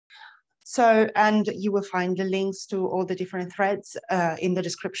So, and you will find the links to all the different threads in the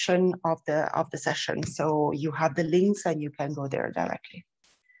description of the session. So you have the links and you can go there directly.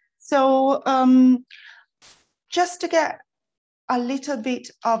 So just to get a little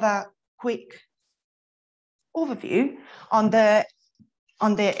bit of a quick overview on the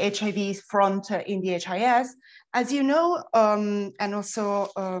HIV front in the DHIS, as you know, and also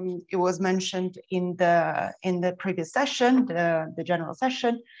it was mentioned in the previous session, the general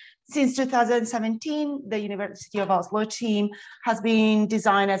session. Since 2017, the University of Oslo team has been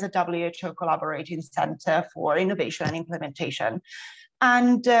designed as a WHO collaborating center for innovation and implementation.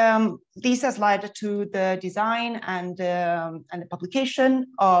 And this has led to the design and the publication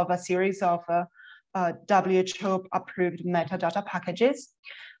of a series of WHO-approved metadata packages.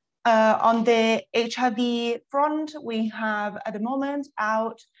 On the HIV front, we have at the moment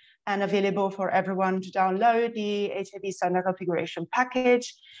out and available for everyone to download the HIV standard configuration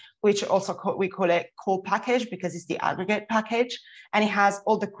package, which also we call it core package because it's the aggregate package, and it has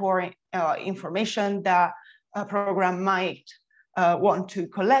all the core information that a program might want to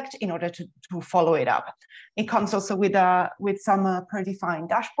collect in order to follow it up. It comes also with some predefined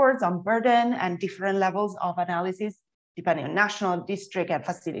dashboards on burden and different levels of analysis depending on national, district, and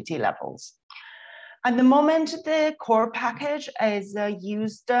facility levels. At the moment, the core package is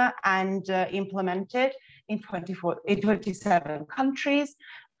used and implemented in 27 countries,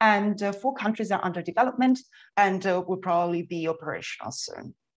 and 4 countries are under development and will probably be operational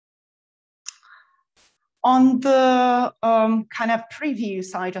soon. On the kind of preview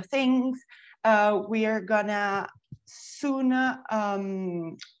side of things, we are gonna soon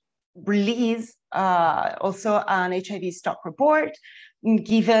release also an HIV stock report,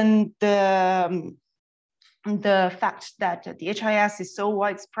 given the fact that the DHIS is so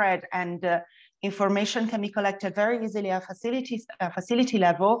widespread and information can be collected very easily at facility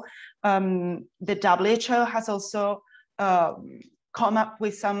level. The WHO has also come up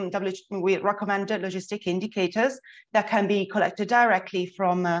with some recommended logistic indicators that can be collected directly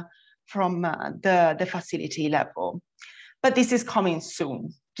from the facility level. But this is coming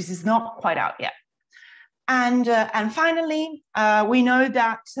soon. This is not quite out yet. And finally, we know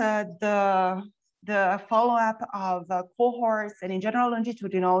that the follow-up of cohorts and in general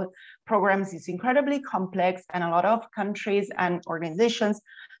longitudinal programs is incredibly complex, and a lot of countries and organizations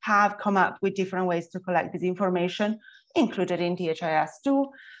have come up with different ways to collect this information, included in DHIS2.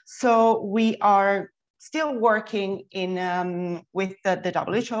 So we are still working in with the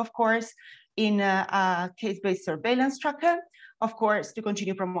WHO, of course, in a case-based surveillance tracker, of course, to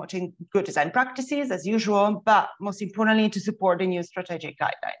continue promoting good design practices as usual, but most importantly, to support the new strategic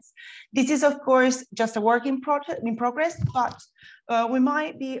guidelines. This is, of course, just a work in progress, but we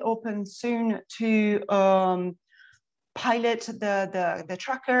might be open soon to pilot the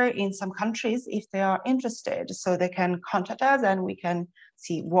tracker in some countries if they are interested, so they can contact us and we can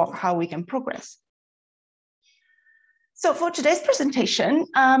see how we can progress. So for today's presentation,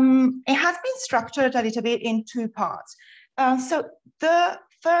 it has been structured a little bit in 2 parts. So the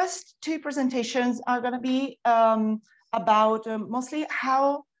first 2 presentations are going to be about mostly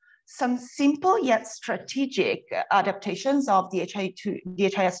how some simple yet strategic adaptations of the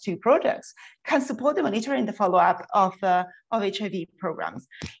DHIS2 products can support the monitoring and the follow-up of HIV programs.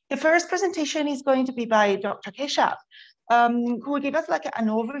 The first presentation is going to be by Dr. Keshav, who will give us like an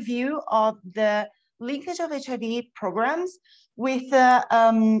overview of the linkage of HIV programs with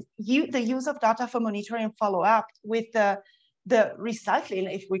the use of data for monitoring and follow-up with the recycling,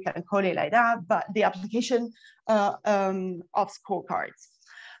 if we can call it like that, but the application of scorecards.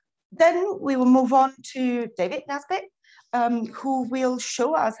 Then we will move on to David Nasbet, who will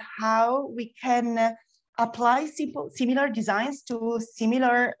show us how we can apply similar designs to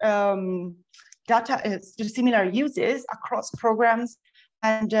similar similar uses across programs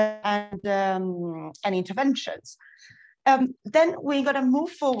and interventions. Then we're going to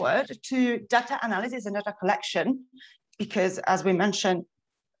move forward to data analysis and data collection, because as we mentioned,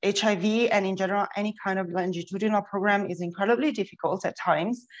 HIV and in general, any kind of longitudinal program is incredibly difficult at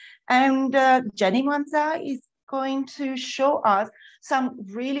times. And Jenny Mwanza is going to show us some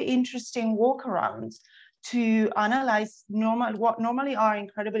really interesting workarounds to analyze what normally are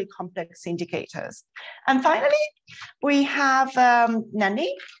incredibly complex indicators. And finally, we have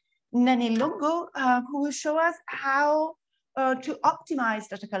Nani Lungu, who will show us how to optimize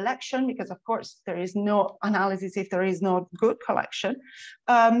data collection, because of course there is no analysis if there is no good collection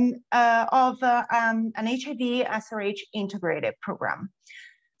of an HIV SRH integrated program.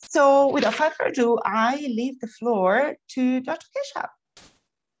 So without further ado, I leave the floor to Dr. Keshav.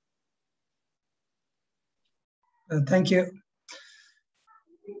 Thank you.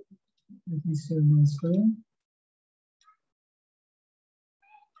 Let me share my screen.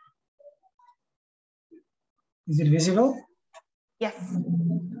 Is it visible? Yes.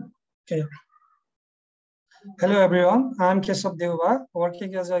 Okay. Hello, everyone. I'm Keshav Deuba,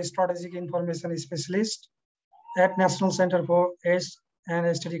 working as a strategic information specialist at National Center for AIDS and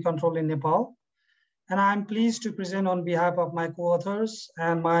STD Control in Nepal. And I'm pleased to present on behalf of my co-authors,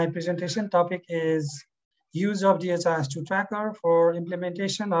 and my presentation topic is use of DHIS2 tracker for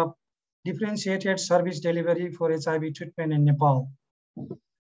implementation of differentiated service delivery for HIV treatment in Nepal.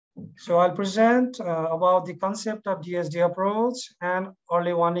 So I'll present about the concept of DSD approach and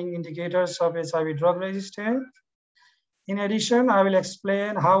early warning indicators of HIV drug resistance. In addition, I will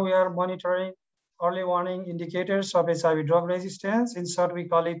explain how we are monitoring early warning indicators of HIV drug resistance. In short, we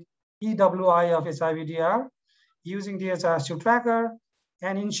call it EWI of HIV-DR, using DHIS2 tracker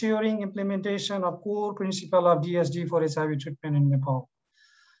and ensuring implementation of core principle of DSD for HIV treatment in Nepal.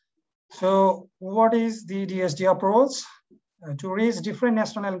 So what is the DSD approach? To reach different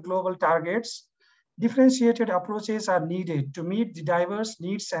national and global targets, differentiated approaches are needed to meet the diverse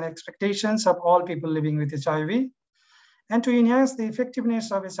needs and expectations of all people living with HIV and to enhance the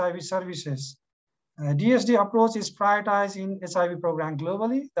effectiveness of HIV services. DSD approach is prioritized in HIV program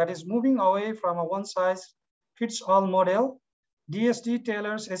globally, that is moving away from a one-size-fits-all model. DSD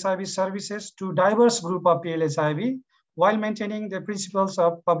tailors HIV services to diverse group of PL-HIV while maintaining the principles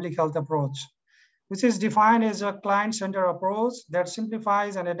of public health approach, which is defined as a client-centered approach that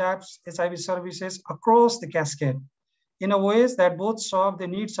simplifies and adapts HIV services across the cascade in a ways that both solve the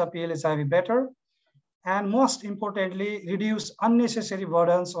needs of PL-HIV better and, most importantly, reduce unnecessary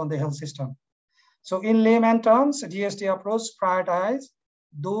burdens on the health system. So in layman terms, DSD approach prioritizes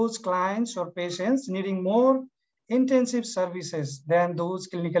those clients or patients needing more intensive services than those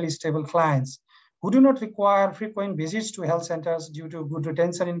clinically stable clients who do not require frequent visits to health centers due to good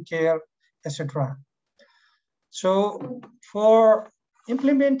retention in care, etc. So for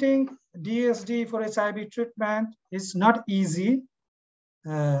implementing DSD for HIV treatment is not easy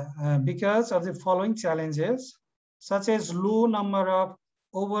because of the following challenges, such as low number of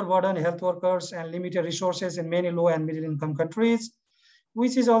overburdened health workers and limited resources in many low and middle income countries,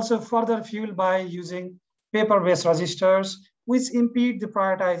 which is also further fueled by using paper-based registers, which impede the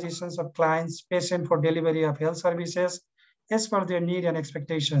prioritizations of clients' patients for delivery of health services as per their need and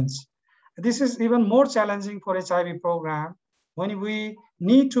expectations. This is even more challenging for HIV program when we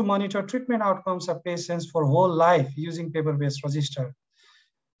need to monitor treatment outcomes of patients for whole life using paper-based register.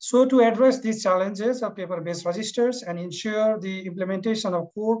 So to address these challenges of paper-based registers and ensure the implementation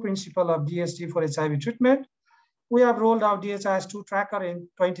of core principle of DSD for HIV treatment, we have rolled out DHIS2 tracker in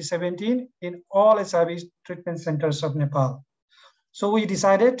 2017 in all HIV treatment centers of Nepal. So we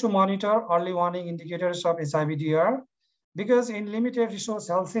decided to monitor early warning indicators of HIV-DR because in limited resource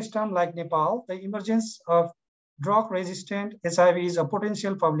health system like Nepal, the emergence of drug-resistant HIV is a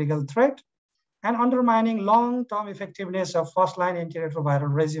potential public health threat and undermining long-term effectiveness of first-line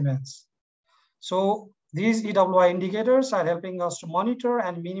antiretroviral regimens. So these EWI indicators are helping us to monitor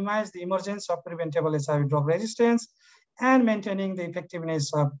and minimize the emergence of preventable HIV drug resistance and maintaining the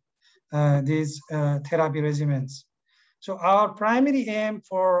effectiveness of these therapy regimens. So our primary aim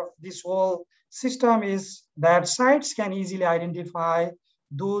for this whole system is that sites can easily identify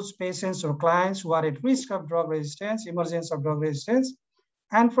those patients or clients who are at risk of drug resistance, emergence of drug resistance,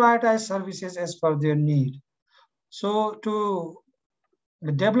 and prioritize services as per their need. So to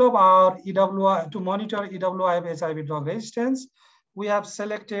develop our EWI, to monitor EWI of HIV drug resistance, we have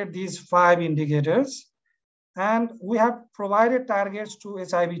selected these 5 indicators and we have provided targets to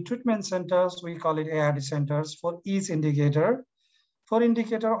HIV treatment centers, we call it ARD centers, for each indicator. For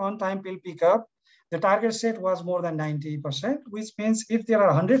indicator on-time pill pickup, the target set was more than 90%, which means if there are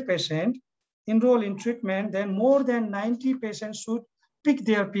 100 patients enrolled in treatment, then more than 90 patients should pick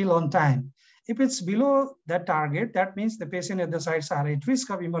their pill on time. If it's below that target, that means the patient at the sites are at risk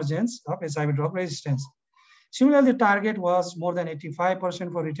of emergence of HIV drug resistance. Similarly, the target was more than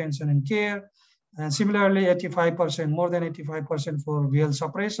 85% for retention and care. And similarly, 85%, more than 85% for VL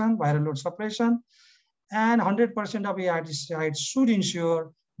suppression, viral load suppression, and 100% of ARD sites should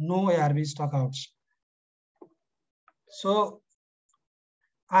ensure no ARV stockouts. So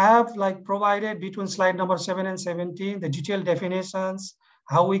I have provided between slide number 7 and 17, the detailed definitions,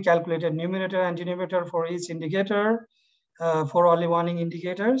 how we calculated numerator and denominator for each indicator for early warning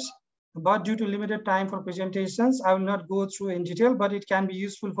indicators. But due to limited time for presentations, I will not go through in detail, but it can be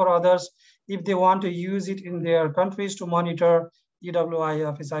useful for others if they want to use it in their countries to monitor EWI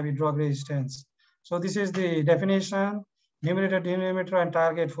of HIV drug resistance. So this is the definition, numerator, denominator, and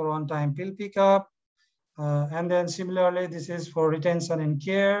target for on-time pill pickup. And then similarly, this is for retention and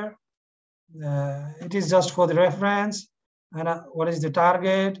care. it is just for the reference, and what is the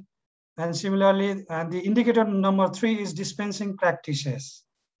target. And similarly, and the indicator number 3 is dispensing practices.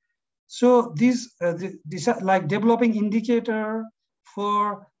 So these like developing indicator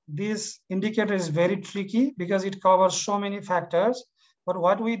for this indicator is very tricky because it covers so many factors. But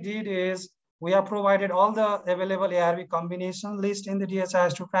what we did is we have provided all the available ARV combination list in the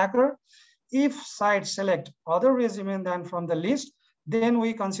DHIS2 tracker. If sites select other regimen than from the list, then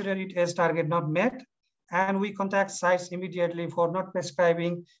we consider it as target not met, and we contact sites immediately for not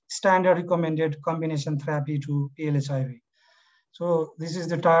prescribing standard recommended combination therapy to PLHIV. So this is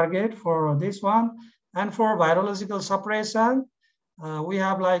the target for this one. And for virological suppression, we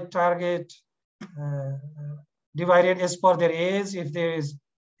have like target divided as per their age. If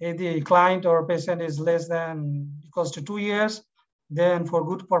the client or patient is less than equals to 2 years, then for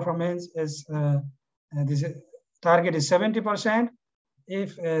good performance is this target is 70%.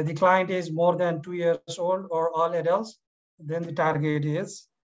 If the client is more than 2 years old or all adults, then the target is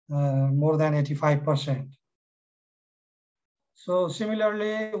more than 85%. So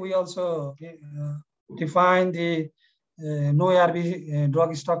similarly, we also define the no ARV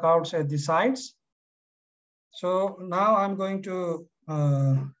drug stock outs at the sites. So now I'm going to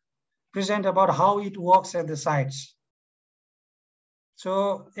present about how it works at the sites.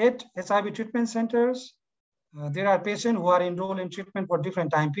 So at HIV treatment centers, there are patients who are enrolled in treatment for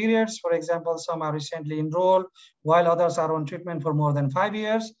different time periods. For example, some are recently enrolled, while others are on treatment for more than 5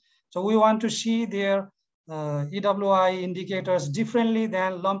 years. So we want to see their EWI indicators differently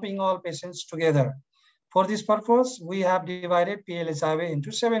than lumping all patients together. For this purpose, we have divided PLHIV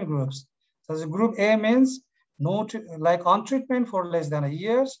into 7 groups. So the group A means like on treatment for less than a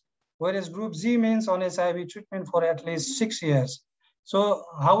year, whereas group Z means on HIV treatment for at least 6 years. So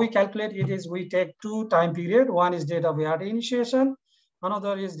how we calculate it is we take 2 time periods. One is date of ART initiation,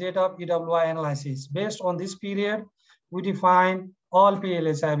 another is date of EWI analysis. Based on this period, we define all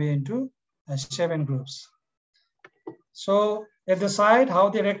PLHIV into 7 groups. So at the site, how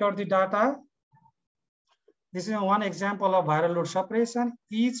they record the data. This is one example of viral load suppression.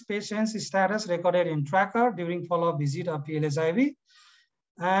 Each patient's status recorded in tracker during follow-up visit of PLHIV,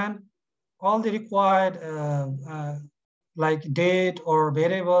 and all the required like date or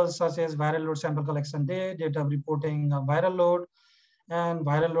variables such as viral load sample collection date, date of reporting of viral load, and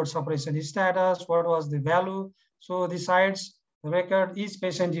viral load suppression status, what was the value. So the sites record each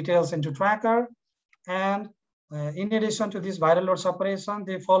patient details into tracker, and in addition to this viral load suppression,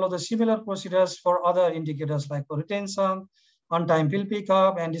 they follow the similar procedures for other indicators like for retention, on-time pill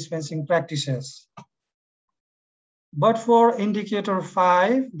pickup, and dispensing practices. But for indicator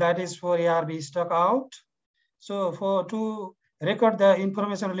 5, that is for ARV stock out. So to record the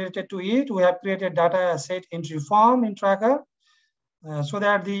information related to it, we have created data set entry form in tracker so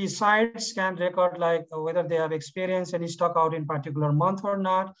that the sites can record like whether they have experienced any stock out in particular month or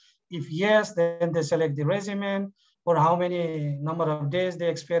not. If yes, then they select the regimen or how many number of days they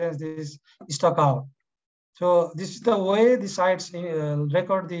experience this stock out. So this is the way the sites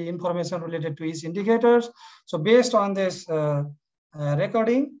record the information related to each indicators. So based on this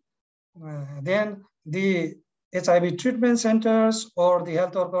recording, then the HIV treatment centers or the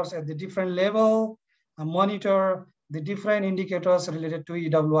health workers at the different level monitor the different indicators related to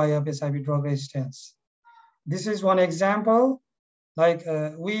EWI of HIV drug resistance. This is one example. Like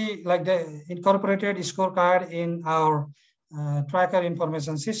we incorporated scorecard in our tracker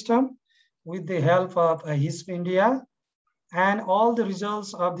information system with the help of HISP India, and all the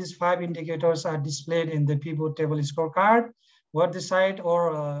results of these 5 indicators are displayed in the pivot table scorecard, where the site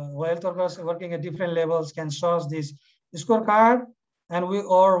or health workers working at different levels can source this scorecard, and we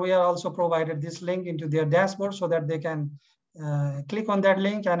are also provided this link into their dashboard so that they can click on that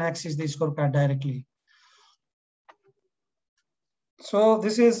link and access the scorecard directly. So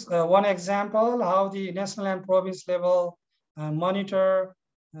this is one example how the national and province level monitor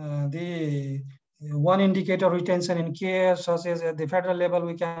the one indicator retention in care, such as at the federal level,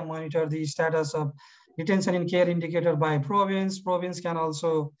 we can monitor the status of retention in care indicator by province. Province can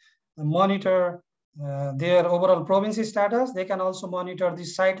also monitor their overall province status. They can also monitor the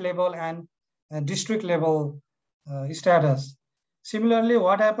site level and district level status. Similarly,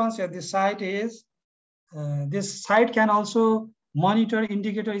 what happens at the site is this site can also monitor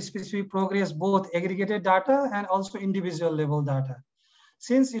indicator specific progress, both aggregated data and also individual level data.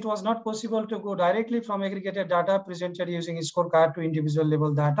 Since it was not possible to go directly from aggregated data presented using a scorecard to individual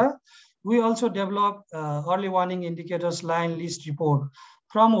level data, we also developed early warning indicators line list report,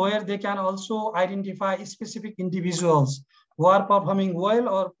 from where they can also identify specific individuals who are performing well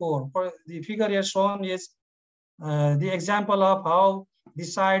or poor. For the figure here shown is the example of how the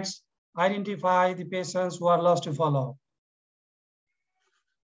sites identify the patients who are lost to follow-up.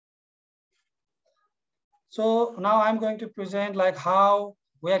 So now I'm going to present like how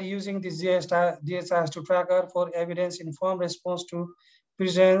we are using this DHIS2 tracker for evidence-informed response to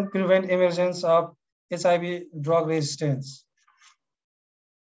prevent emergence of HIV drug resistance.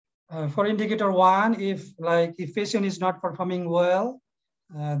 For indicator 1, if patient is not performing well,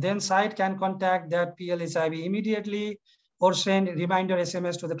 then site can contact that PL-HIV immediately or send reminder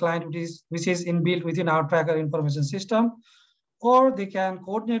SMS to the client, which is inbuilt within our tracker information system. Or they can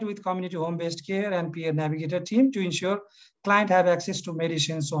coordinate with community home-based care and peer navigator team to ensure client have access to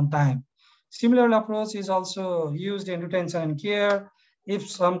medicines on time. Similar approach is also used in retention and care. If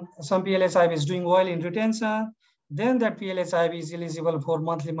some PL-HIV is doing well in retention, then that PL-HIV is eligible for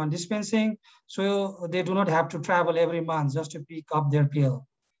monthly dispensing, so they do not have to travel every month just to pick up their pill.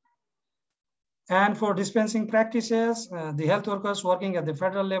 And for dispensing practices, the health workers working at the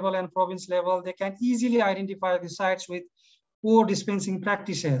federal level and province level, they can easily identify the sites with poor dispensing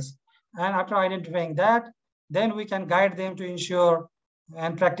practices. And after identifying that, then we can guide them to ensure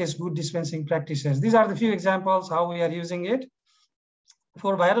and practice good dispensing practices. These are the few examples how we are using it.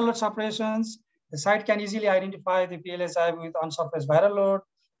 For viral load suppressions, the site can easily identify the PL-HIV with unsuppressed viral load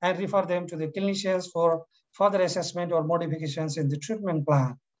and refer them to the clinicians for further assessment or modifications in the treatment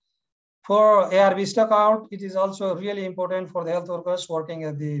plan. For ARV stockout, it is also really important for the health workers working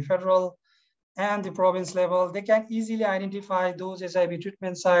at the federal and the province level. They can easily identify those HIV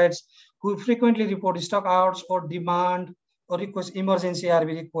treatment sites who frequently report stockouts or demand or request emergency ARV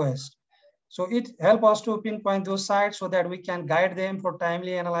requests. So it helps us to pinpoint those sites so that we can guide them for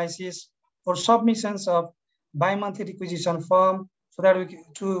timely analysis or submissions of bi-monthly requisition form so that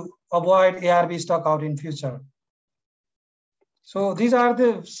to avoid ARV stockout in future. So these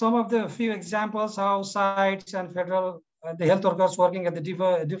are some of the few examples how sites and federal the health workers working at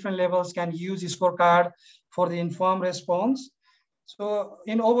the different levels can use this scorecard for the informed response. So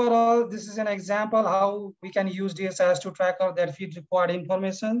in overall, this is an example how we can use DHIS2 tracker that feed required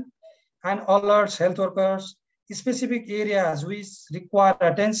information and alerts health workers in specific areas which require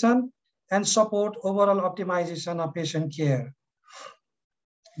attention and support overall optimization of patient care.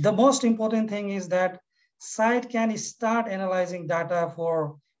 The most important thing is that site can start analyzing data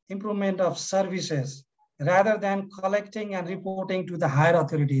for improvement of services rather than collecting and reporting to the higher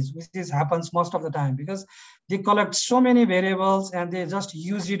authorities, which happens most of the time because they collect so many variables and they just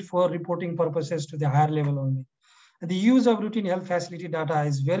use it for reporting purposes to the higher level only. And the use of routine health facility data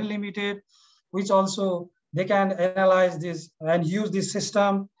is very limited, which also they can analyze this and use this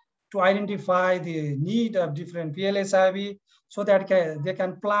system to identify the need of different PL-HIV so that they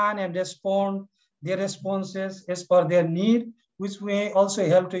can plan and respond their responses as per their need, which may also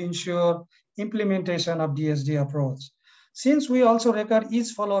help to ensure implementation of DSD approach. Since we also record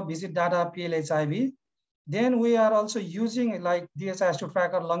each follow-up visit data PL-HIV, then we are also using like DHIS2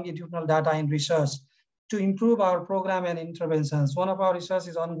 tracker longitudinal data in research to improve our program and interventions. One of our research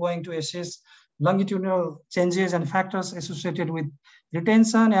is ongoing to assess longitudinal changes and factors associated with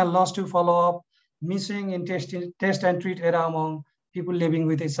retention and loss to follow-up, missing in test and treat era among people living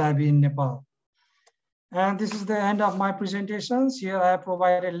with HIV in Nepal. And this is the end of my presentations. Here I have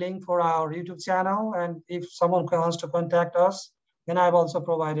provided a link for our YouTube channel. And if someone wants to contact us, then I've also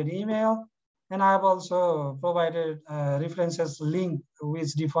provided email. And I've also provided references link,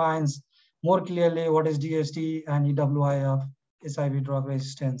 which defines more clearly what is DSD and EWI of HIV drug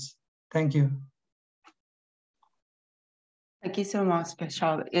resistance. Thank you. Thank you so much,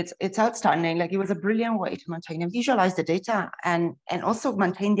 Kishal. It's outstanding. Like, it was a brilliant way to maintain and visualize the data and also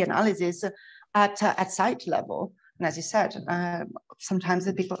maintain the analysis at site level. And as you said, sometimes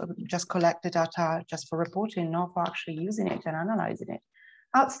the people just collect the data just for reporting, not for actually using it and analyzing it.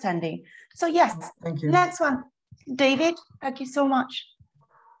 Outstanding. So yes, thank you. Next one, David, thank you so much.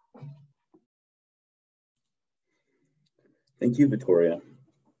 Thank you, Victoria.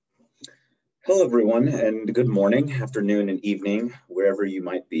 Hello, everyone, and good morning, afternoon, and evening, wherever you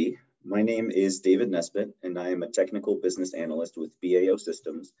might be. My name is David Nesbitt, and I am a technical business analyst with BAO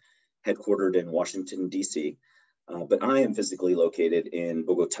Systems, headquartered in Washington, D.C., but I am physically located in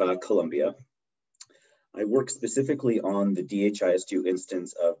Bogota, Colombia. I work specifically on the DHIS2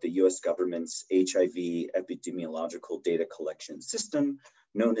 instance of the U.S. government's HIV epidemiological data collection system,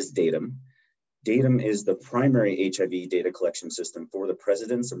 known as DATM. DATM is the primary HIV data collection system for the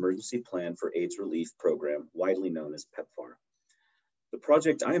President's Emergency Plan for AIDS Relief Program, widely known as PEPFAR. The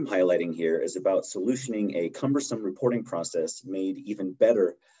project I am highlighting here is about solutioning a cumbersome reporting process made even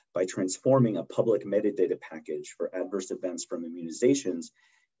better by transforming a public metadata package for adverse events from immunizations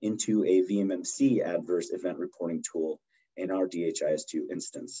into a VMMC adverse event reporting tool in our DHIS2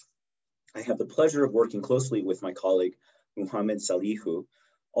 instance. I have the pleasure of working closely with my colleague, Muhammad Salihu,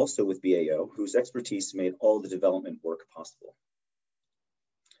 also with BAO, whose expertise made all the development work possible.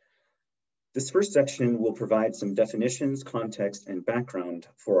 This first section will provide some definitions, context, and background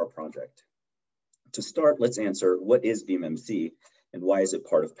for our project. To start, let's answer, what is VMMC and why is it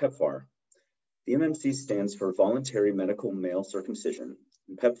part of PEPFAR? VMMC stands for Voluntary Medical Male Circumcision,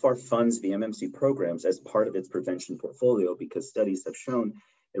 and PEPFAR funds VMMC programs as part of its prevention portfolio because studies have shown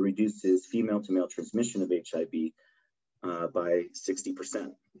it reduces female-to-male transmission of HIV by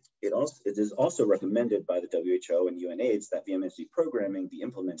 60%. It is also recommended by the WHO and UNAIDS that VMMC programming be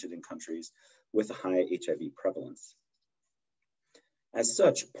implemented in countries with a high HIV prevalence. As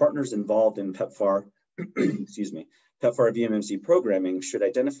such, partners involved in PEPFAR, PEPFAR VMMC programming should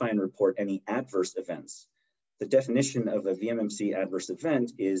identify and report any adverse events. The definition of a VMMC adverse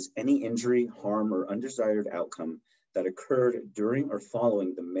event is any injury, harm, or undesired outcome that occurred during or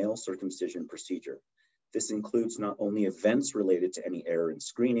following the male circumcision procedure. This includes not only events related to any error in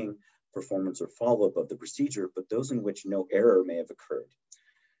screening, performance, or follow-up of the procedure, but those in which no error may have occurred.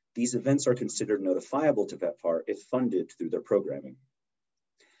 These events are considered notifiable to PEPFAR if funded through their programming.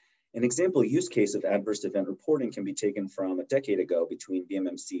 An example use case of adverse event reporting can be taken from a decade ago between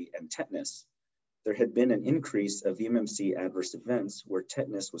VMMC and tetanus. There had been an increase of VMMC adverse events where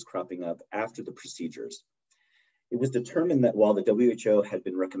tetanus was cropping up after the procedures. It was determined that while the WHO had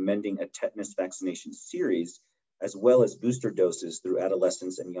been recommending a tetanus vaccination series, as well as booster doses through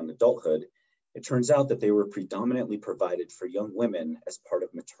adolescence and young adulthood, it turns out that they were predominantly provided for young women as part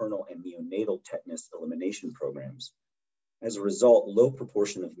of maternal and neonatal tetanus elimination programs. As a result, low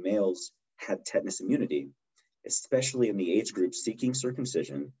proportion of males had tetanus immunity, especially in the age group seeking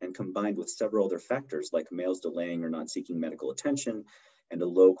circumcision, and combined with several other factors like males delaying or not seeking medical attention and a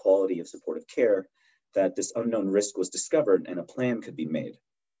low quality of supportive care, that this unknown risk was discovered and a plan could be made.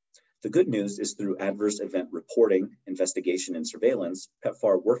 The good news is through adverse event reporting, investigation, and surveillance,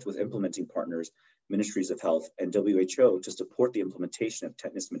 PEPFAR worked with implementing partners, ministries of health, and WHO to support the implementation of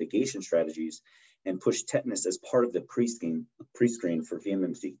tetanus mitigation strategies and push tetanus as part of the pre-screen for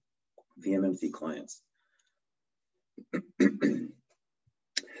VMMC clients.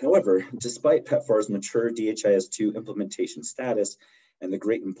 However, despite PEPFAR's mature DHIS2 implementation status and the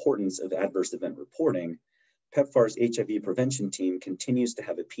great importance of adverse event reporting, PEPFAR's HIV prevention team continues to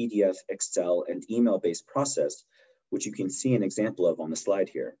have a PDF, Excel, and email-based process, which you can see an example of on the slide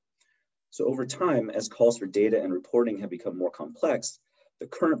here. So over time, as calls for data and reporting have become more complex, the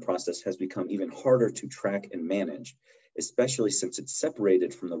current process has become even harder to track and manage, especially since it's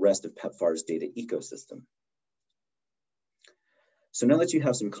separated from the rest of PEPFAR's data ecosystem. So now that you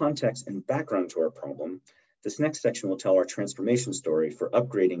have some context and background to our problem, this next section will tell our transformation story for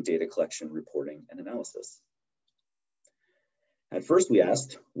upgrading data collection, reporting, and analysis. At first we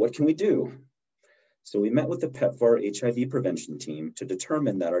asked, what can we do? So we met with the PEPFAR HIV prevention team to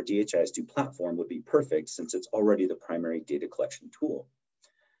determine that our DHIS2 platform would be perfect since it's already the primary data collection tool.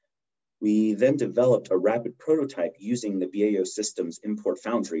 We then developed a rapid prototype using the BAO Systems Import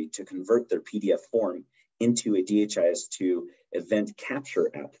Foundry to convert their PDF form into a DHIS2 event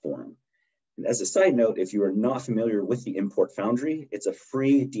capture app form. And as a side note, if you are not familiar with the Import Foundry, it's a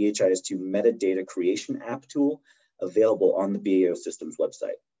free DHIS2 metadata creation app tool available on the BAO Systems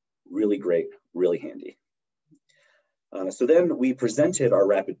website. Really great, really handy. So then we presented our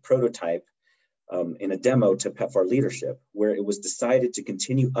rapid prototype in a demo to PEPFAR leadership, where it was decided to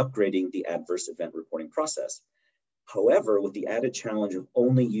continue upgrading the adverse event reporting process. However, with the added challenge of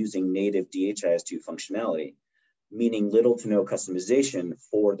only using native DHIS2 functionality, meaning little to no customization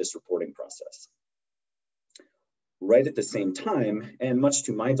for this reporting process. Right at the same time, and much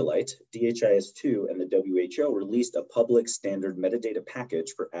to my delight, DHIS2 and the WHO released a public standard metadata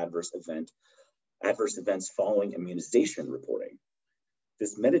package for adverse events following immunization reporting.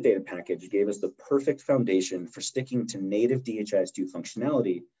 This metadata package gave us the perfect foundation for sticking to native DHIS2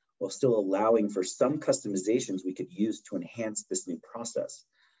 functionality while still allowing for some customizations we could use to enhance this new process.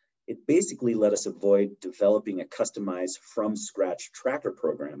 It basically let us avoid developing a customized from scratch tracker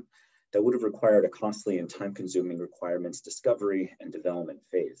program that would have required a costly and time-consuming requirements discovery and development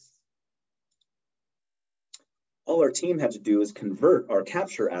phase. All our team had to do is convert our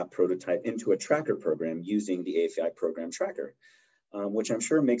capture app prototype into a tracker program using the AFI program tracker, which I'm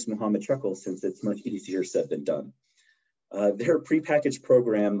sure makes Muhammad chuckle since it's much easier said than done. Their prepackaged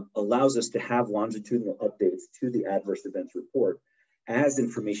program allows us to have longitudinal updates to the adverse events report as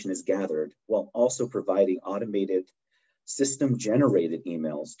information is gathered, while also providing automated system-generated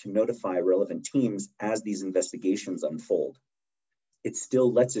emails to notify relevant teams as these investigations unfold. It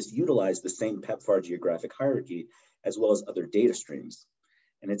still lets us utilize the same PEPFAR geographic hierarchy as well as other data streams.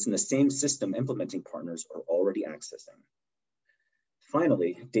 and it's in the same system implementing partners are already accessing.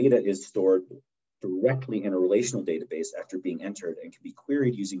 Finally, data is stored directly in a relational database after being entered and can be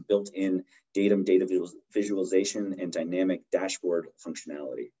queried using built-in datum data visualization and dynamic dashboard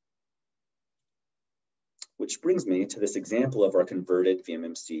functionality. Which brings me to this example of our converted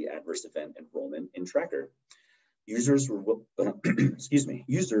VMMC adverse event enrollment in Tracker. Users will,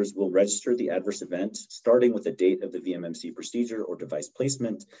 users will register the adverse event starting with the date of the VMMC procedure or device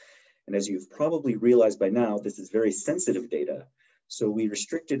placement. And as you've probably realized by now, this is very sensitive data. So we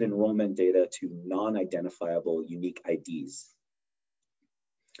restricted enrollment data to non-identifiable unique IDs.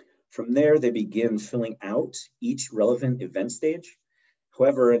 From there, they begin filling out each relevant event stage.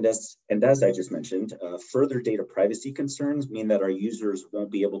 However, and as I just mentioned, further data privacy concerns mean that our users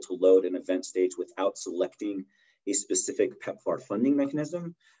won't be able to load an event stage without selecting a specific PEPFAR funding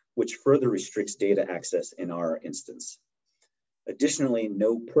mechanism, which further restricts data access in our instance. Additionally,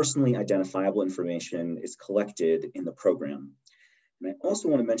 no personally identifiable information is collected in the program. And I also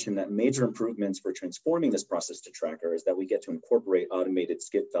want to mention that major improvements for transforming this process to Tracker is that we get to incorporate automated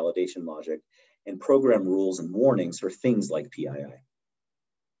skip validation logic and program rules and warnings for things like PII.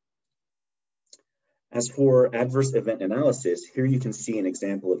 As for adverse event analysis, here you can see an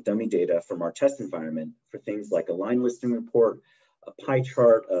example of dummy data from our test environment for things like a line listing report, a pie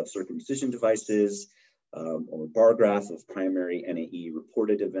chart of circumcision devices, or a bar graph of primary NAE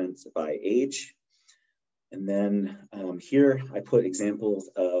reported events by age. And then here I put examples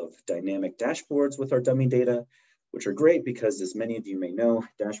of dynamic dashboards with our dummy data, which are great because, as many of you may know,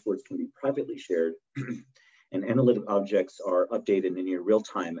 dashboards can be privately shared and analytic objects are updated in near real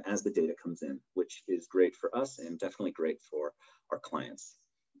time as the data comes in, which is great for us and definitely great for our clients.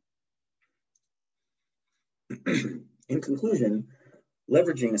 In conclusion,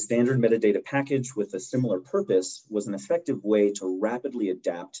 leveraging a standard metadata package with a similar purpose was an effective way to rapidly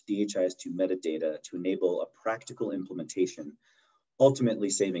adapt DHIS2 metadata to enable a practical implementation, ultimately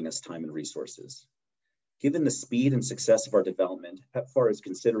saving us time and resources. Given the speed and success of our development, PEPFAR is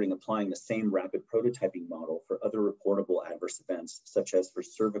considering applying the same rapid prototyping model for other reportable adverse events, such as for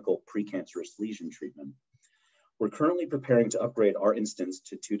cervical precancerous lesion treatment. We're currently preparing to upgrade our instance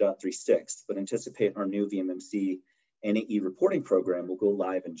to 2.36, but anticipate our new VMMC NAE reporting program will go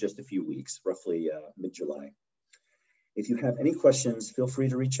live in just a few weeks, roughly mid-July. If you have any questions, feel free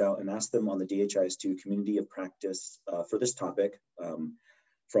to reach out and ask them on the DHIS2 community of practice for this topic,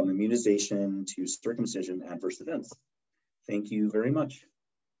 from immunization to circumcision adverse events. Thank you very much.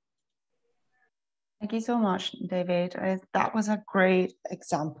 Thank you so much, David. That was a great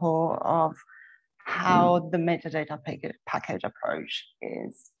example of how the metadata package approach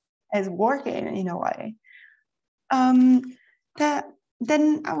is working in a way.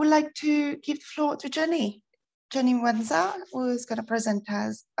 Then I would like to give the floor to Jenny Wenza, who is going to present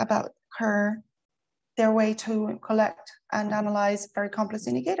us about their way to collect and analyze very complex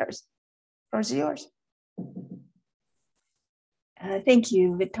indicators. The floor is yours. Thank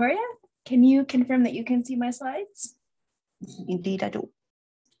you, Victoria. Can you confirm that you can see my slides? Indeed, I do.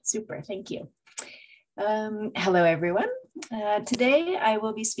 Super, thank you. Hello, everyone. Today, I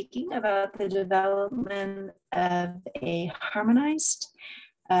will be speaking about the development of a harmonized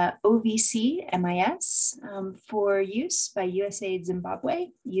OVC MIS for use by USAID Zimbabwe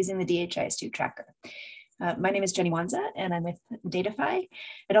using the DHIS2 tracker. My name is Jenny Wenza, and I'm with DataFi.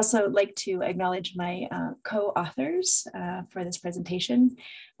 I'd also like to acknowledge my co-authors for this presentation.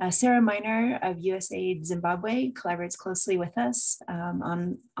 Sarah Miner of USAID Zimbabwe collaborates closely with us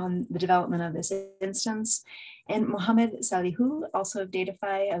on the development of this instance, and Mohammed Salihu, also of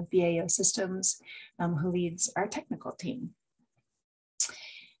DataFi of BAO Systems, who leads our technical team.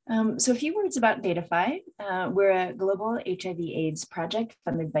 So a few words about DataFi. We're a global HIV/AIDS project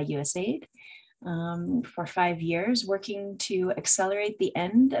funded by USAID. For 5 years, working to accelerate the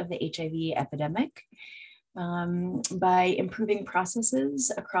end of the HIV epidemic by improving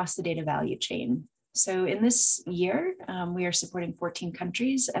processes across the data value chain. So in this year, we are supporting 14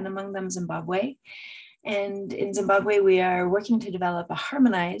 countries, and among them Zimbabwe. And in Zimbabwe, we are working to develop a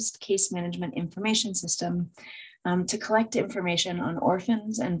harmonized case management information system to collect information on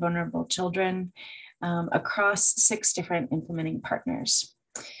orphans and vulnerable children across 6 different implementing partners.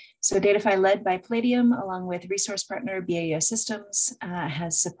 So DataFi, led by Palladium, along with resource partner BAO Systems,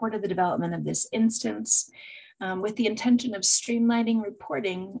 has supported the development of this instance with the intention of streamlining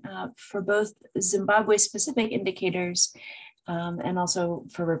reporting for both Zimbabwe-specific indicators and also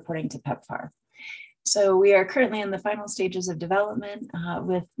for reporting to PEPFAR. So we are currently in the final stages of development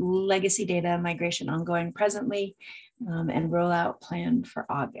with legacy data migration ongoing presently and rollout planned for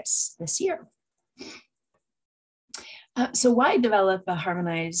August this year. So why develop a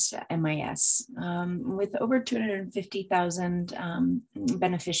harmonized MIS? With over 250,000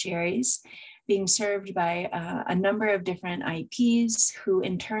 beneficiaries being served by a number of different IPs who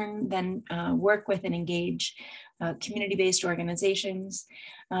in turn then work with and engage community-based organizations,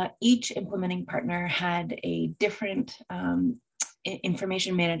 each implementing partner had a different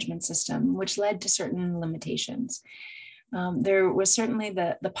information management system, which led to certain limitations. There was certainly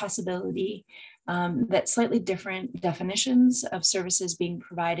the possibility that slightly different definitions of services being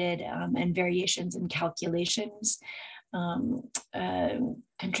provided and variations in calculations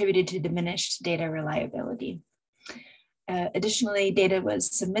contributed to diminished data reliability. Additionally, data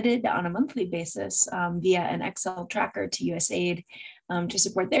was submitted on a monthly basis via an Excel tracker to USAID to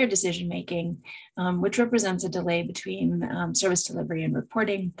support their decision-making, which represents a delay between service delivery and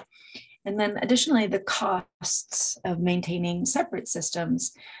reporting. And then additionally, the costs of maintaining separate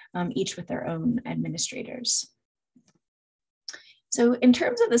systems, each with their own administrators. So in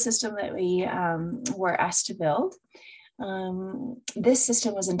terms of the system that we were asked to build, this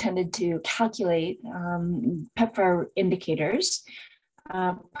system was intended to calculate PEPFAR indicators,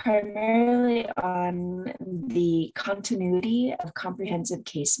 primarily on the continuity of comprehensive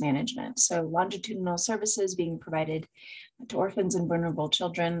case management. So longitudinal services being provided to orphans and vulnerable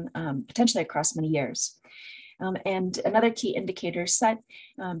children, potentially across many years. And another key indicator set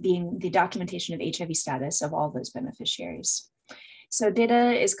being the documentation of HIV status of all those beneficiaries. So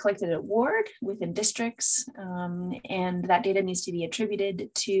data is collected at ward within districts, and that data needs to be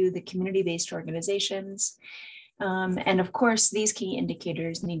attributed to the community-based organizations. And of course, these key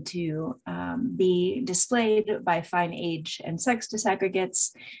indicators need to be displayed by fine age and sex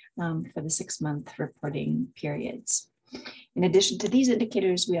disaggregates for the 6-month reporting periods. In addition to these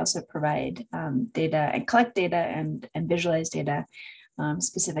indicators, we also provide data and collect data and visualize data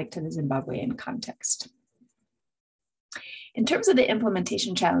specific to the Zimbabwean context. In terms of the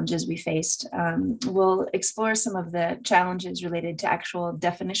implementation challenges we faced, we'll explore some of the challenges related to actual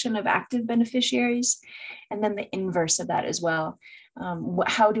definition of active beneficiaries, and then the inverse of that as well.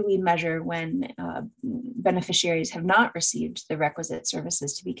 How do we measure when beneficiaries have not received the requisite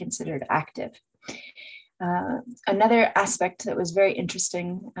services to be considered active? Another aspect that was very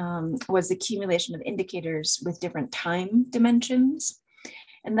interesting was the accumulation of indicators with different time dimensions.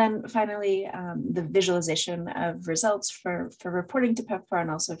 And then finally, the visualization of results for reporting to PEPFAR and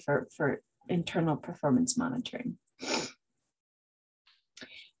also for internal performance monitoring.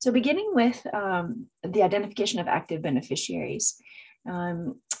 So beginning with the identification of active beneficiaries,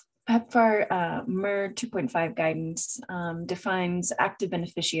 PEPFAR MER 2.5 guidance defines active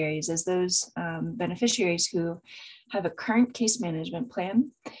beneficiaries as those beneficiaries who have a current case management plan,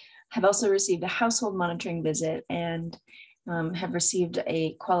 have also received a household monitoring visit, and have received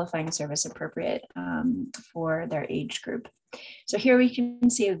a qualifying service appropriate for their age group. So here we can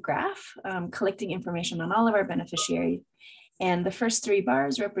see a graph collecting information on all of our beneficiaries. And the first 3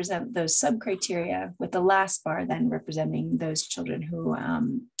 bars represent those sub-criteria, with the last bar then representing those children who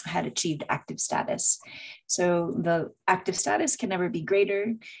had achieved active status. So the active status can never be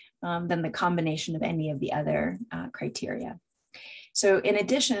greater than the combination of any of the other criteria. So in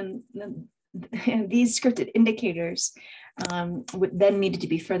addition, these scripted indicators would then needed to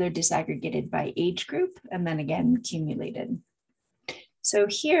be further disaggregated by age group and then again accumulated. So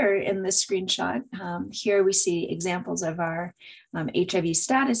here in this screenshot, here we see examples of our HIV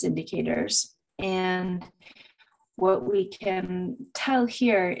status indicators. And what we can tell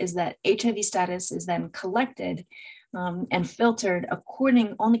here is that HIV status is then collected and filtered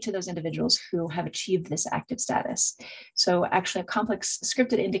according only to those individuals who have achieved this active status. So actually a complex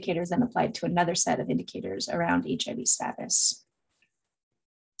scripted indicator is then applied to another set of indicators around HIV status.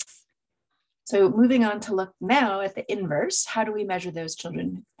 So moving on to look now at the inverse, how do we measure those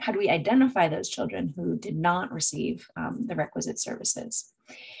children? How do we identify those children who did not receive the requisite services?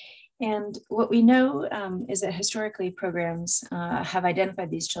 And what we know is that historically programs have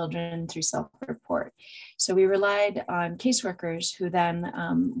identified these children through self-report. So we relied on caseworkers who then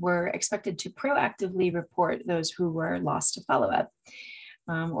were expected to proactively report those who were lost to follow-up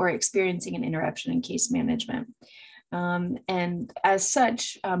or experiencing an interruption in case management. And as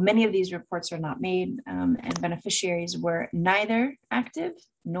such, many of these reports are not made, and beneficiaries were neither active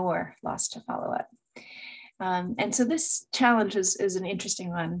nor lost to follow-up. And so this challenge is an interesting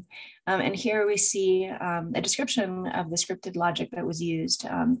one. And here we see a description of the scripted logic that was used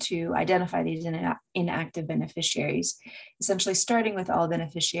to identify these inactive beneficiaries, essentially starting with all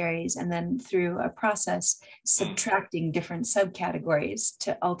beneficiaries and then through a process subtracting different subcategories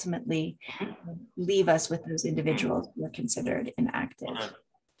to ultimately leave us with those individuals who are considered inactive.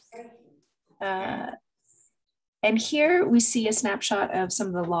 And here we see a snapshot of some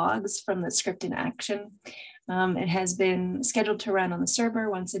of the logs from the script in action. It has been scheduled to run on the server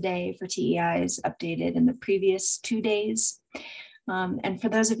once a day for TEIs updated in the previous 2 days. And for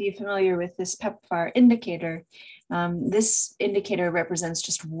those of you familiar with this PEPFAR indicator, this indicator represents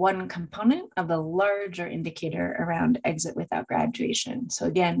just one component of the larger indicator around exit without graduation. So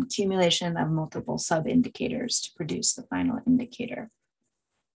again, accumulation of multiple sub-indicators to produce the final indicator.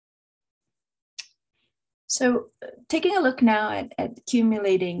 So taking a look now at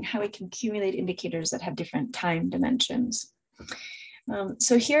accumulating, how we can accumulate indicators that have different time dimensions.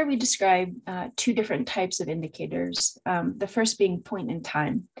 So here we describe 2 different types of indicators, the first being point in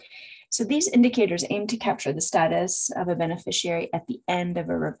time. So these indicators aim to capture the status of a beneficiary at the end of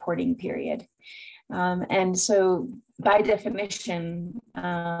a reporting period. And so by definition,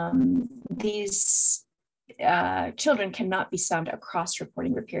 these children cannot be summed across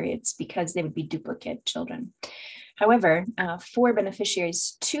reporting periods because they would be duplicate children. However, for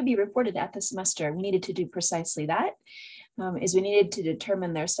beneficiaries to be reported at the semester, we needed to do precisely that. Is we needed to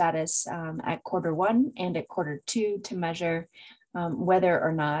determine their status at Q1 and at Q2 to measure whether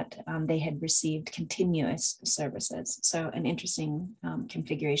or not they had received continuous services. So an interesting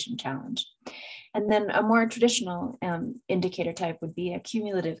configuration challenge. And then a more traditional indicator type would be a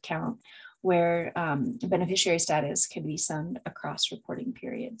cumulative count, where beneficiary status can be summed across reporting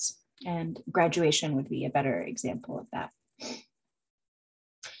periods. And graduation would be a better example of that.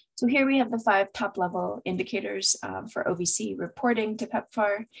 So here we have the 5 top-level indicators for OVC reporting to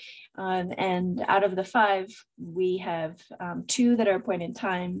PEPFAR. And out of the 5, we have 2 that are point in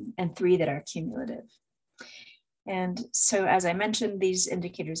time and 3 that are cumulative. And so as I mentioned, these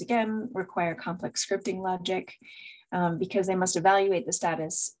indicators again require complex scripting logic because they must evaluate the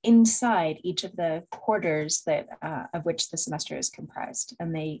status inside each of the quarters that of which the semester is comprised,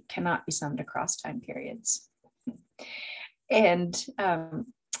 and they cannot be summed across time periods. And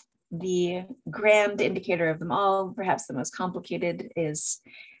the grand indicator of them all, perhaps the most complicated, is,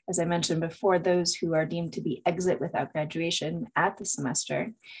 as I mentioned before, those who are deemed to be exit without graduation at the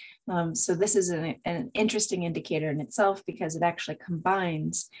semester. So this is an interesting indicator in itself because it actually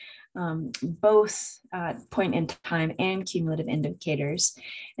combines both point in time and cumulative indicators.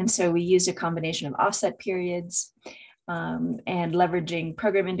 And so we used a combination of offset periods and leveraging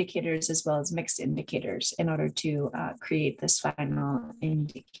program indicators as well as mixed indicators in order to create this final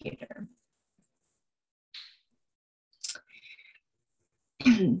indicator.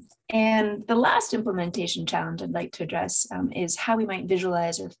 And the last implementation challenge I'd like to address is how we might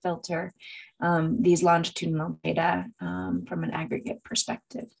visualize or filter these longitudinal data from an aggregate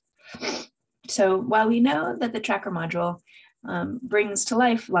perspective. So while we know that the tracker module brings to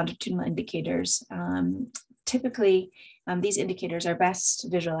life longitudinal indicators, typically, these indicators are best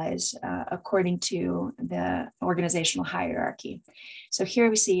visualized according to the organizational hierarchy. So here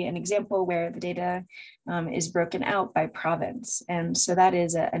we see an example where the data is broken out by province. And so that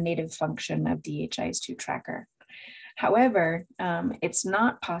is a native function of DHIS2 tracker. However, it's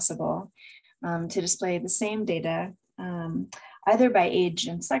not possible to display the same data either by age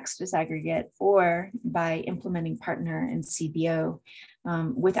and sex disaggregate or by implementing partner and CBO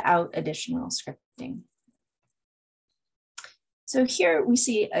without additional scripting. So here we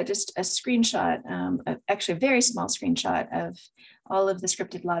see just a screenshot, actually a very small screenshot of all of the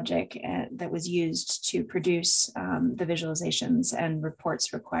scripted logic that was used to produce the visualizations and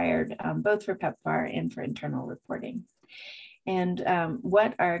reports required both for PEPFAR and for internal reporting. And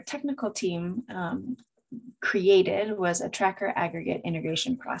what our technical team created was a tracker aggregate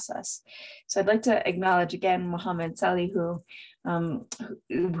integration process. So I'd like to acknowledge again Mohammed Salih, who's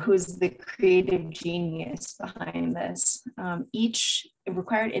the creative genius behind this. Each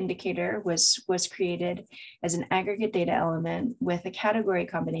required indicator was created as an aggregate data element with a category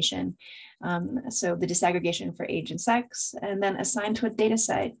combination. So the disaggregation for age and sex, and then assigned to a data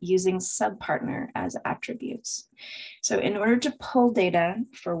set using subpartner as attributes. So in order to pull data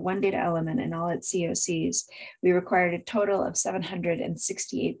for one data element and all its COCs, we required a total of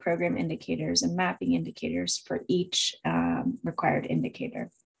 768 program indicators and mapping indicators for each required indicator.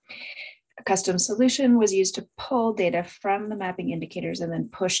 A custom solution was used to pull data from the mapping indicators and then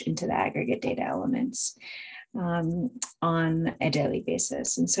push into the aggregate data elements on a daily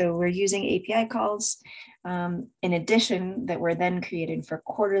basis. And so we're using API calls in addition that were then created for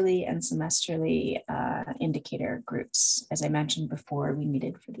quarterly and semesterly indicator groups. As I mentioned before, we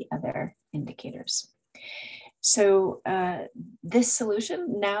needed for the other indicators. So this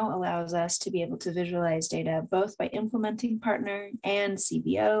solution now allows us to be able to visualize data both by implementing partner and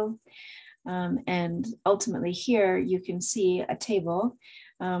CBO. And ultimately here you can see a table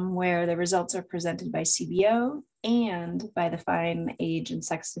where the results are presented by CBO and by the fine age and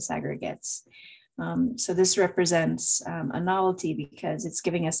sex disaggregates. So this represents a novelty because it's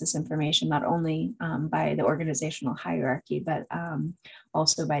giving us this information not only by the organizational hierarchy, but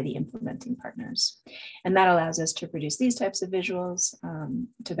also by the implementing partners. And that allows us to produce these types of visuals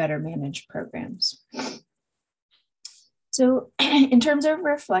to better manage programs. So in terms of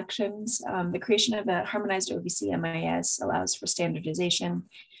reflections, the creation of a harmonized OVC MIS allows for standardization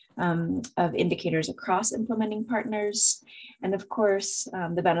of indicators across implementing partners. And of course,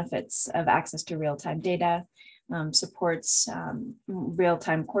 the benefits of access to real-time data supports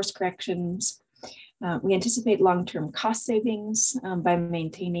real-time course corrections. We anticipate long-term cost savings by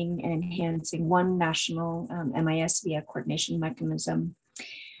maintaining and enhancing one national MIS via coordination mechanism.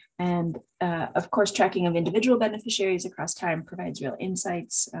 And of course, tracking of individual beneficiaries across time provides real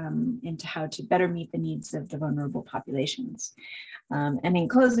insights into how to better meet the needs of the vulnerable populations. And in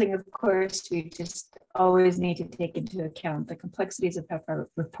closing, of course, we just always need to take into account the complexities of PEPFAR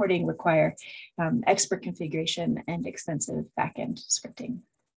reporting require expert configuration and extensive backend scripting.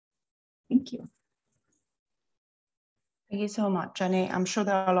 Thank you. Thank you so much, Jenny. I'm sure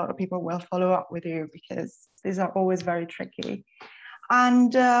there are a lot of people who will follow up with you because these are always very tricky.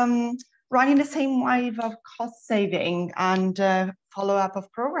 And running the same wave of cost saving and follow-up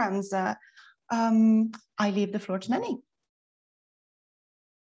of programs, I leave the floor to Nenny.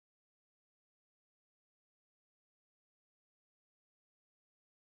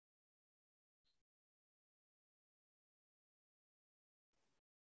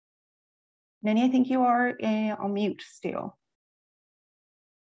 Nenny, I think you are on mute still.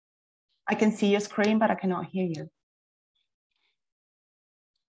 I can see your screen, but I cannot hear you.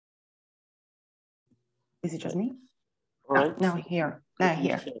 Is it just me? All right. Now here. Now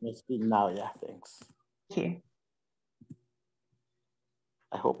here. Now, yeah, thanks. Thank you.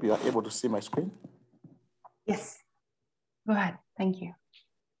 I hope you are able to see my screen. Yes. Go ahead. Thank you.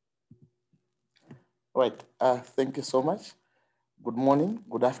 All right. Thank you so much. Good morning,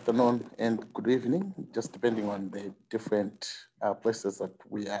 good afternoon, and good evening, just depending on the different places that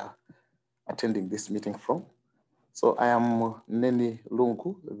we are attending this meeting from. So I am Neni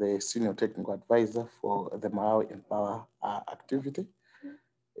Lungu, the Senior Technical Advisor for the Malawi Empower activity.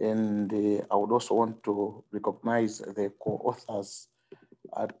 And I would also want to recognize the co-authors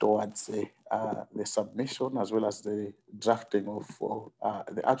towards the submission as well as the drafting of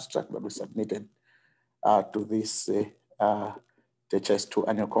the abstract that we submitted to this DHIS2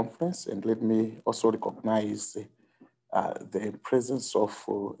 Annual Conference. And let me also recognize the presence of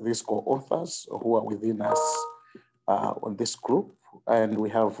these co-authors who are within us on this group. And we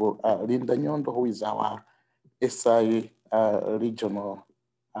have Linda Nyondo, who is our SI Regional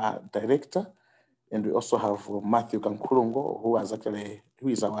Director. And we also have Matthew Kankulungo, who is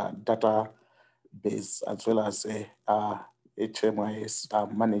our database as well as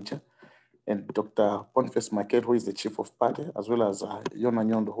HMIS Manager. And Dr. Boniface Makel, who is the Chief of Party, as well as Yona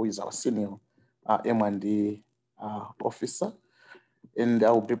Nyondo, who is our Senior M&D Officer. And I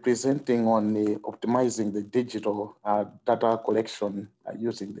will be presenting on optimizing the digital data collection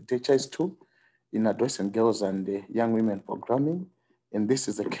using the DHIS2 in addressing girls and young women programming. And this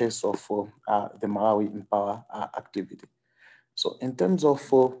is a case of the Malawi Empower activity. So in terms of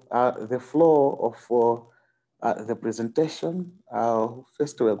the flow of the presentation,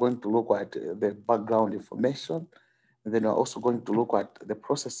 first we're going to look at the background information, and then we're also going to look at the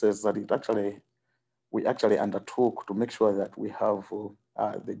processes that we actually undertook to make sure that we have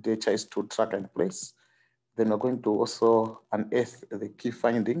the DHIS2 track in place. Then we're going to also unearth the key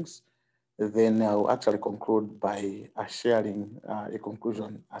findings. Then I'll actually conclude by sharing a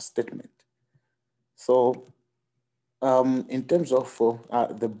conclusion statement. So in terms of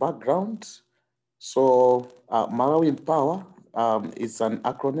the background, so Malawi Empower is an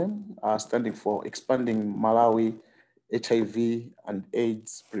acronym standing for Expanding Malawi HIV and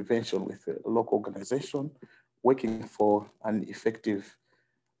AIDS Prevention with a Local Organization, working for an effective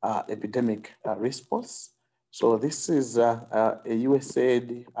epidemic response. So this is a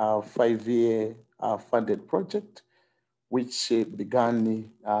USAID 5-year funded project, which began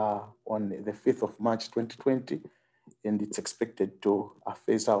on the 5th of March 2020, and it's expected to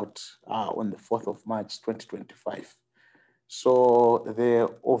phase out on the 4th of March 2025. So the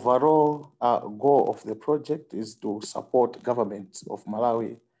overall goal of the project is to support government of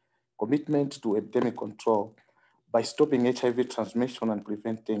Malawi commitment to epidemic control by stopping HIV transmission and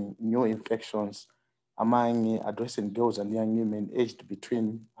preventing new infections among addressing girls and young women aged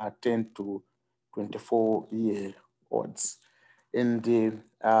between 10 to 24-year-olds. And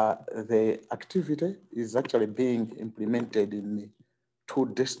the activity is actually being implemented in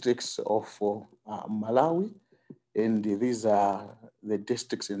 2 districts of Malawi. And these are the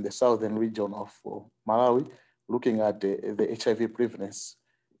districts in the southern region of Malawi, looking at the HIV prevalence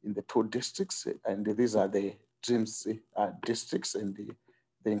in the 2 districts. And these are the DRIMS districts, and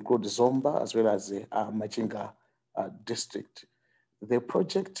they include Zomba as well as the Machinga district. The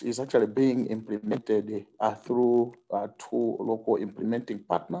project is actually being implemented through 2 local implementing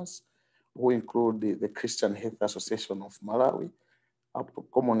partners, who include the Christian Health Association of Malawi,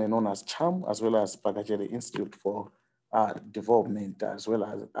 commonly known as CHAM, as well as Pakajere Institute for Development, as well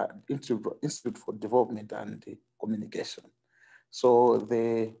as Institute for Development and Communication. So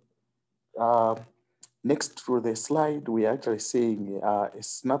the next through the slide, we are actually seeing a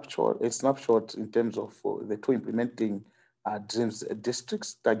snapshot in terms of the 2 implementing DRIMS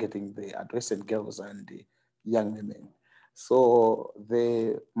districts targeting the adolescent girls and the young women. So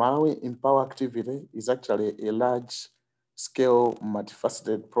the Malawi Empower activity is actually a large-scale,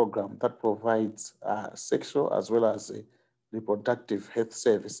 multifaceted program that provides sexual as well as reproductive health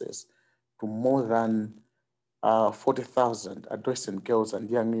services to more than 40,000 adolescent girls and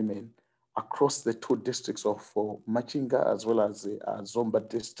young women across the 2 districts of Machinga as well as Zomba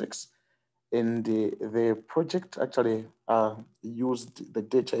districts. And the project actually used the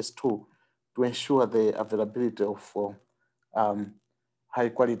DHIS2 to ensure the availability of high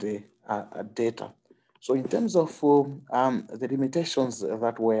quality data. So in terms of the limitations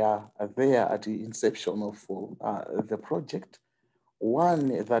that were there at the inception of the project,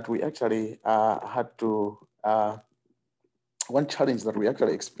 one that we actually had to, one challenge that we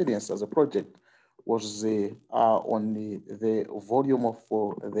actually experienced as a project was on the volume of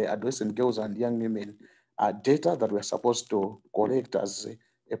the adolescent girls and young women data that we're supposed to collect as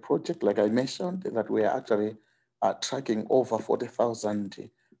a project. Like I mentioned, that we are actually tracking over 40,000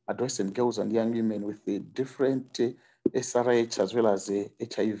 adolescent girls and young women with the different SRH as well as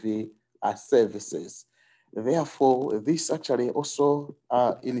HIV services. Therefore, this actually also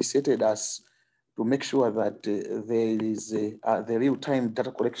initiated us to make sure that there is the real-time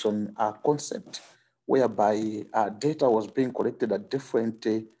data collection concept, whereby data was being collected at different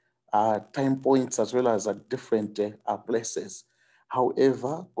time points as well as at different places.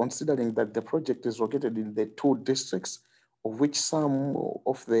 However, considering that the project is located in the 2 districts, of which some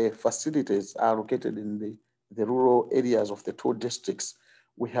of the facilities are located in the rural areas of the 2 districts,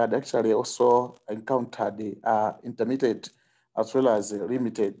 we had actually also encountered intermittent as well as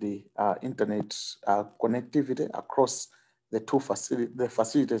limited internet connectivity across the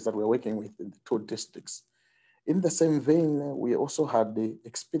facilities that we're working with in the 2 districts. In the same vein, we also had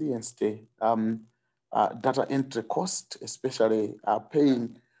experienced data entry cost, especially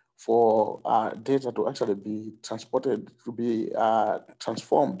paying for data to actually be transported, to be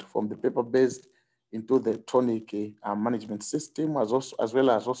transformed from the paper-based into the electronic management system, as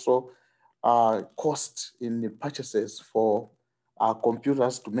well as cost in the purchases for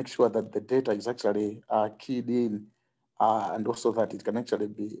computers to make sure that the data is actually keyed in and also that it can actually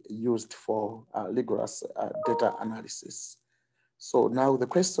be used for rigorous data analysis. So now the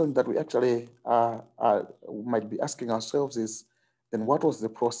question that we actually might be asking ourselves is, then what was the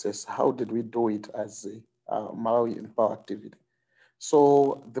process? How did we do it as a Malawi Empower activity?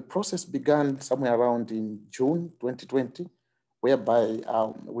 So the process began somewhere around in June 2020, whereby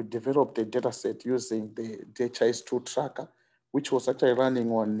we developed a data set using the DHIS2 tracker, which was actually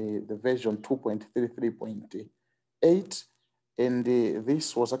running on the version 2.33.8. And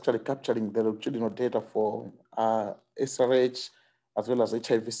this was actually capturing the longitudinal data for SRH as well as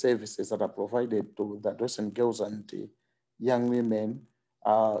HIV services that are provided to the adolescent girls and young women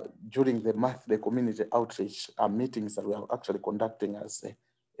during the monthly community outreach meetings that we are actually conducting as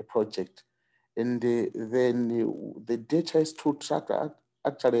a project. And then the DHIS2 tracker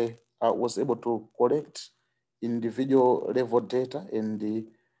actually was able to collect individual level data, and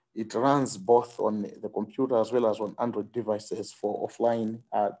it runs both on the computer as well as on Android devices for offline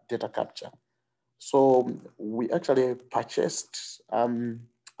data capture. So we actually purchased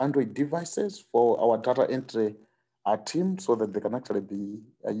Android devices for our data entry team so that they can actually be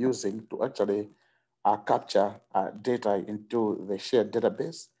using to actually capture data into the shared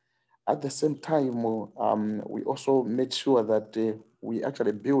database. At the same time, we also made sure that we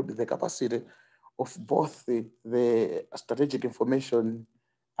actually build the capacity of both the strategic information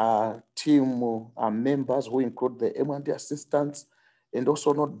team members, who include the M&D assistants, and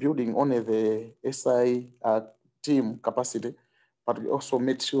also not building only the SI team capacity, but we also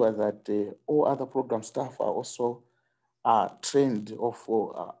made sure that all other program staff are also trained of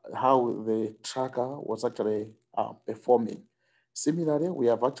how the tracker was actually performing. Similarly, we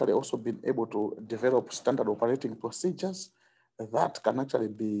have actually also been able to develop standard operating procedures that can actually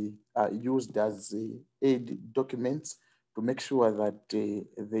be used as aid documents to make sure that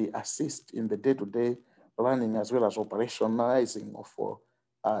they assist in the day-to-day planning as well as operationalizing of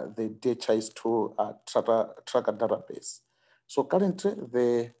the DHIS2 tracker database. So currently,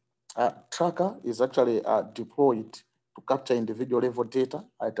 the tracker is actually deployed to capture individual level data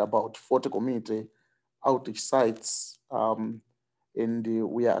at about 40 community outreach sites. And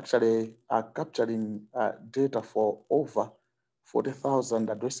we are actually capturing data for over 40,000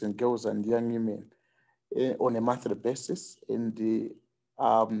 adolescent girls and young women on a monthly basis. And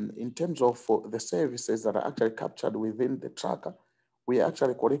in terms of the services that are actually captured within the tracker, we are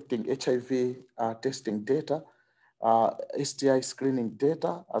actually collecting HIV testing data, STI screening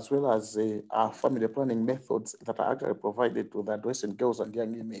data, as well as family planning methods that are actually provided to the adolescent girls and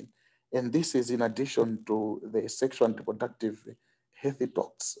young women. And this is in addition to the sexual and reproductive healthy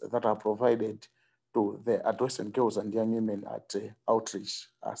talks that are provided to the adolescent girls and young women at outreach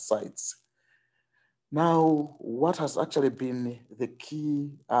sites. Now, what has actually been the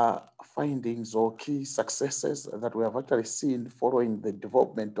key findings or key successes that we have actually seen following the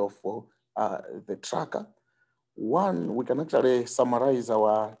development of the tracker? One, we can actually summarize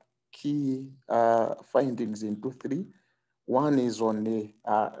our key findings into three. One is on the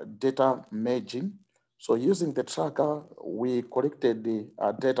data merging. So using the tracker, we collected the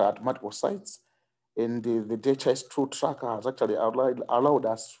data at multiple sites, and the DHIS2 tracker has actually allowed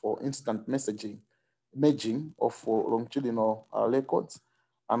us for instant merging of longitudinal records,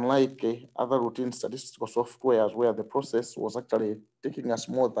 unlike other routine statistical softwares where the process was actually taking us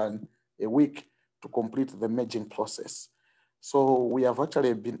more than a week to complete the merging process. So we have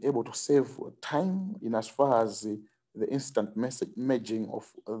actually been able to save time in as far as the instant merging of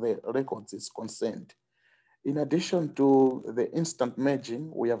the records is concerned. In addition to the instant merging,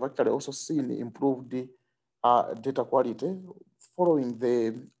 we have actually also seen improved data quality following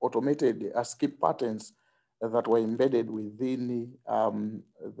the automated skip patterns that were embedded within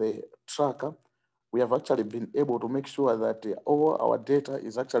the tracker. We have actually been able to make sure that all our data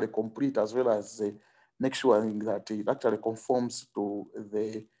is actually complete, as well as make sure that it actually conforms to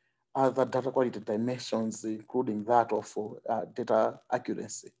the other data quality dimensions, including that of data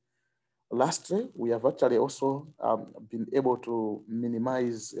accuracy. Lastly, we have actually also been able to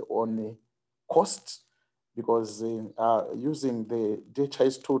minimize on costs, because using the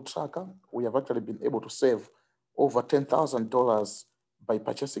DHIS2 tracker, we have actually been able to save over $10,000 by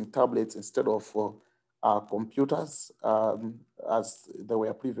purchasing tablets instead of computers as they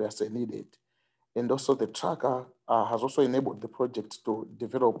were previously needed. And also the tracker has also enabled the project to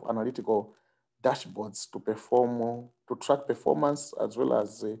develop analytical dashboards to track performance, as well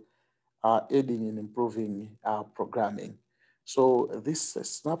as aiding in improving programming. So this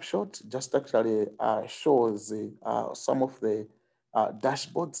snapshot just actually shows some of the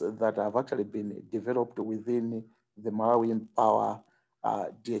dashboards that have actually been developed within the Malawian Power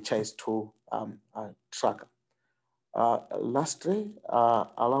DHIS2 tracker. Lastly,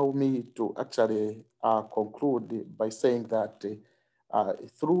 allow me to actually conclude by saying that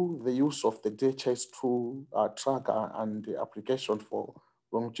through the use of the DHIS2 tracker and the application for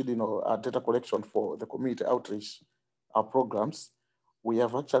longitudinal data collection for the community outreach programs, we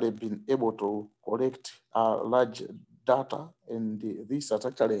have actually been able to collect large data, and this has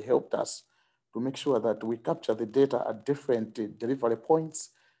actually helped us to make sure that we capture the data at different delivery points,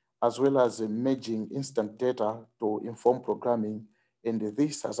 as well as merging instant data to inform programming. And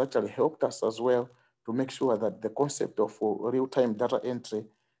this has actually helped us as well to make sure that the concept of real-time data entry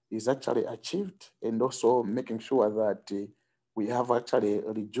is actually achieved, and also making sure that we have actually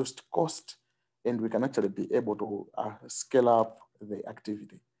reduced cost, and we can actually be able to scale up the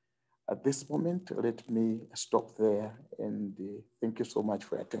activity. At this moment, let me stop there, and thank you so much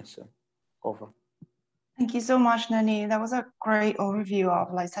for your attention. Over. Thank you so much, Nani. That was a great overview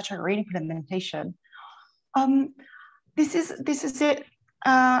of like such a great implementation. This is it.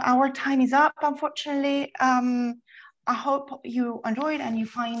 Our time is up, unfortunately. I hope you enjoyed and you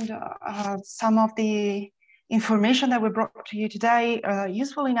find some of the information that we brought to you today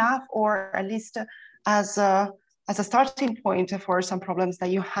useful enough, or at least as a starting point for some problems that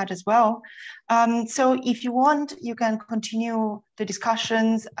you had as well. So if you want, you can continue the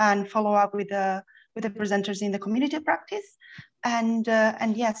discussions and follow up with the presenters in the community practice. And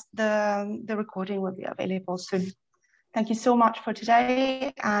yes, the recording will be available soon. Thank you so much for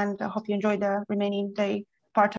today, and I hope you enjoy the remaining day